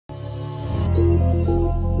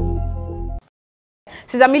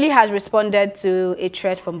Ceeza Milli has responded to a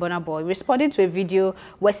threat from Burna Boy, responding to a video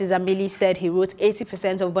where Ceeza Milli said he wrote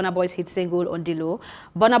 80% of Burna Boy's hit single on the low.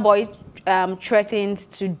 Burna Boy threatened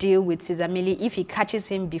to deal with Ceeza Milli if he catches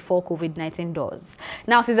him before COVID-19 does.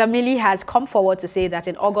 Now, Ceeza Milli has come forward to say that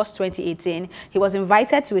in August 2018, he was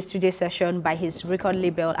invited to a studio session by his record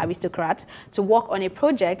label, Aristocrat, to work on a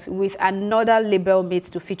project with another label mate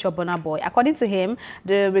to feature Burna Boy. According to him,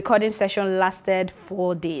 the recording session lasted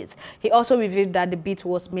 4 days. He also revealed that the beat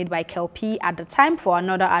was made by Kel-P at the time for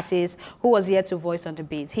another artist who was here to voice on the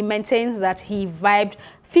beat. He maintains that he vibed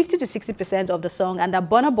 50 to 60% of the song and that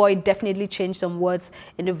Burna Boy definitely changed some words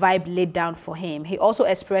in the vibe laid down for him. He also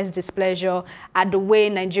expressed displeasure at the way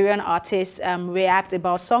Nigerian artists react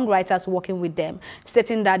about songwriters working with them,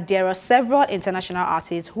 stating that there are several international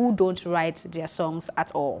artists who don't write their songs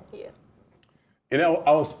at all. Yeah. You know,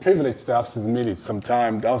 I was privileged to have Ceeza Milli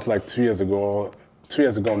sometime, that was like 2 years ago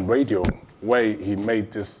on radio, where he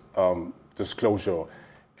made this disclosure,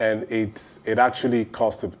 and it actually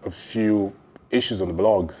caused a few issues on the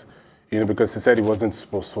blogs, you know, because he said he wasn't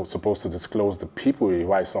supposed to disclose the people he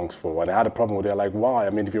writes songs for, and I had a problem with it. Like, why? I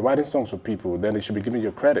mean, if you're writing songs for people, then they should be giving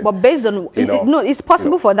you credit. But based on, no, it's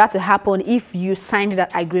possible for that to happen if you signed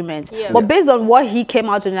that agreement. Yeah. But based on what he came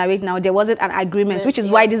out to narrate now, there wasn't an agreement, which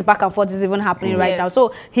is why this back and forth is even happening right now.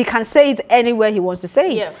 So he can say it anywhere he wants to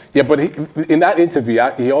say it. Yeah, but in that interview,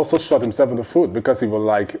 he also shot himself in the foot, because he was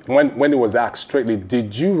like, when he was asked straightly,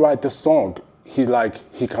 did you write the song? He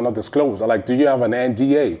cannot disclose. Like, do you have an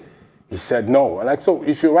NDA? He said no. Like, so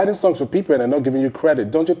if you're writing songs for people and they're not giving you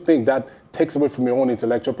credit, don't you think that takes away from your own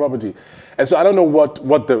intellectual property? And so I don't know what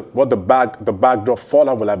the backdrop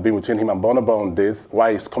fallout will have been between him and Burna Boy on this,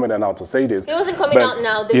 why he's coming out to say this. He wasn't coming out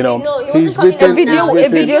now. You know, he wasn't coming out now. A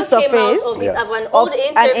video surfaced of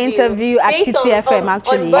an interview at CTFM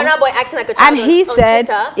actually. On Burna Boy acting like a child and he said,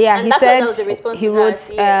 Twitter, he said he wrote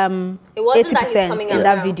 80% in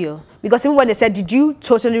that video. Because even when they said, did you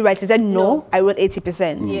totally write? He said, no, I wrote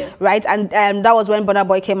 80%, right? And that was when Burna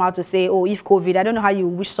Boy came out to say, oh, if COVID, I don't know how you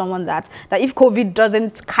wish someone that if COVID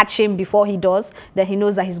doesn't catch him before he does, then he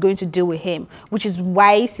knows that he's going to deal with him, which is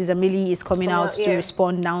why Ceeza Milli is coming out to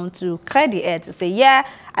respond now to clear the air, to say, yeah,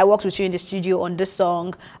 I worked with you in the studio on this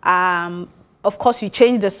song. Of course, you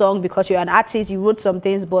changed the song because you're an artist, you wrote some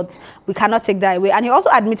things, but we cannot take that away. And he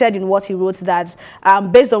also admitted in what he wrote that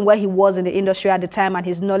based on where he was in the industry at the time and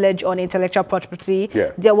his knowledge on intellectual property,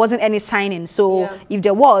 there wasn't any signing. So if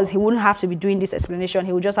there was, he wouldn't have to be doing this explanation.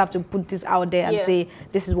 He would just have to put this out there and say,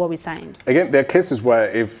 this is what we signed. Again, there are cases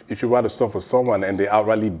where if you write a song for someone and they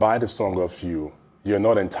outrightly buy the song off you, you're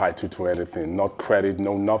not entitled to anything, not credit,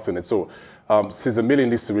 no nothing. And so Ceeza Milli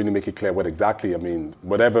needs to really make it clear what exactly, I mean,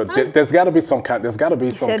 whatever, there's got to be some kind, there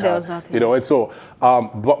was nothing. You know, and so,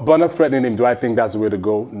 Burna threatening him, do I think that's the way to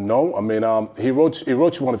go? No, I mean, he wrote you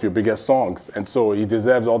one of your biggest songs, and so he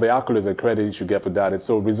deserves all the accolades and credit he should get for that. And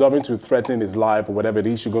so resolving to threatening his life or whatever it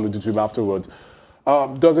is you're going to do to him afterwards,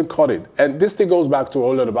 doesn't cut it. And this thing goes back to a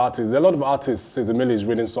whole lot of artists. There are a lot of artists Ceeza Milli is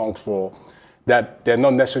writing songs for that they're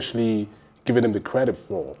not necessarily giving him the credit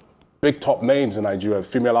for. Big top names in Nigeria,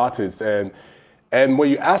 female artists, and when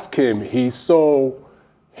you ask him, he shrouds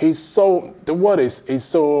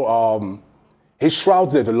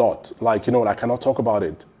it a lot. Like, you know, I cannot talk about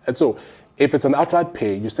it. And so if it's an outright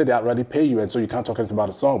pay, you say they outright pay you, and so you can't talk anything about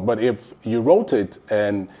the song. But if you wrote it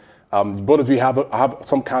and both of you have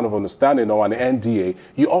some kind of understanding or an NDA,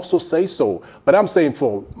 you also say so. But I'm saying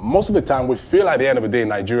for most of the time, we feel at the end of the day in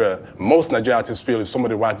Nigeria, most Nigerian artists feel if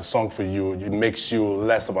somebody writes a song for you, it makes you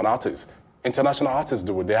less of an artist. International artists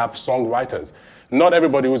do it. They have songwriters. Not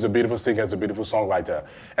everybody who's a beautiful singer is a beautiful songwriter.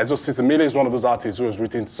 And so Ceeza Milli is one of those artists who has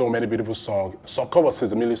written so many beautiful songs. So cover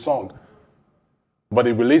Ceeza Milli's song. But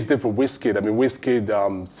he released it for Wizkid. I mean, Wizkid,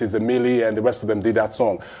 Ceeza Milli, and the rest of them did that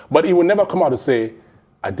song. But he would never come out and say,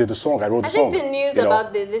 I did the song, I wrote the song. I think the news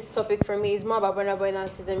about this topic for me is more about Burna Boy than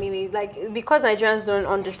Ceeza Milli. Like, because Nigerians don't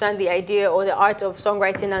understand the idea or the art of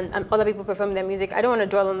songwriting and other people performing their music, I don't want to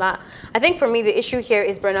dwell on that. I think for me, the issue here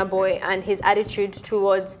is Burna Boy and his attitude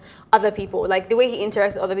towards other people. Like, the way he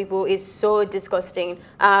interacts with other people is so disgusting.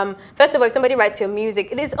 First of all, if somebody writes your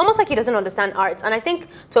music, it is almost like he doesn't understand art. And I think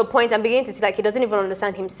to a point, I'm beginning to see like he doesn't even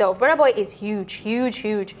understand himself. Burna Boy is huge, huge,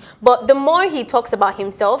 huge. But the more he talks about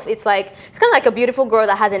himself, it's kind of like a beautiful girl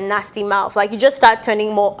that has a nasty mouth. Like, you just start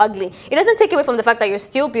turning more ugly. It doesn't take away from the fact that you're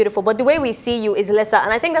still beautiful, but the way we see you is lesser.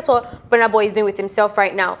 And I think that's what Burna Boy is doing with himself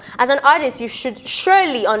right now. As an artist, you should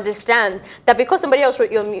surely understand that because somebody else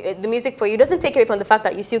wrote the music for you, it doesn't take away from the fact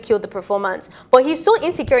that you still killed the performance. But he's so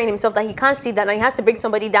insecure in himself that he can't see that, and he has to bring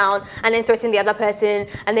somebody down and then threaten the other person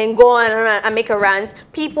and then go on and make a rant.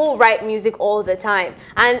 People write music all the time.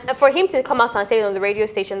 And for him to come out and say on the radio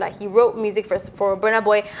station that he wrote music for Burna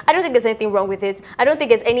Boy, I don't think there's anything wrong with it. I don't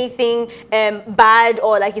think it's anything bad,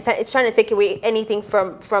 or like it's trying to take away anything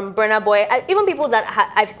from Burna Boy. Even people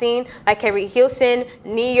that I've seen, like Kerry Hilson,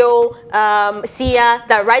 Neo, Sia,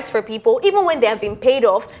 that writes for people, even when they have been paid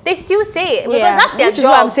off, they still say it, because that's their Which job. is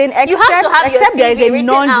what I'm saying, except there is a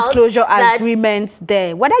non-disclosure agreement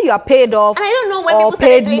there. Whether you are paid off and I don't know when or people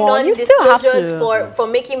started paid doing more, you still have non-disclosures for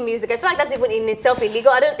making music. I feel like that's even in itself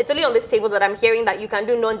illegal. It's only on this table that I'm hearing that you can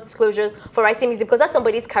do non-disclosures for writing music, because that's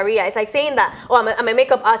somebody's career. It's like saying that, oh, I'm a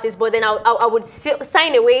makeup artist, but then I would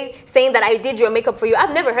sign away saying that I did your makeup for you.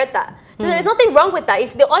 I've never heard that. So there's nothing wrong with that.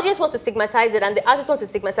 If the audience wants to stigmatize it and the artist wants to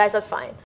stigmatize, that's fine.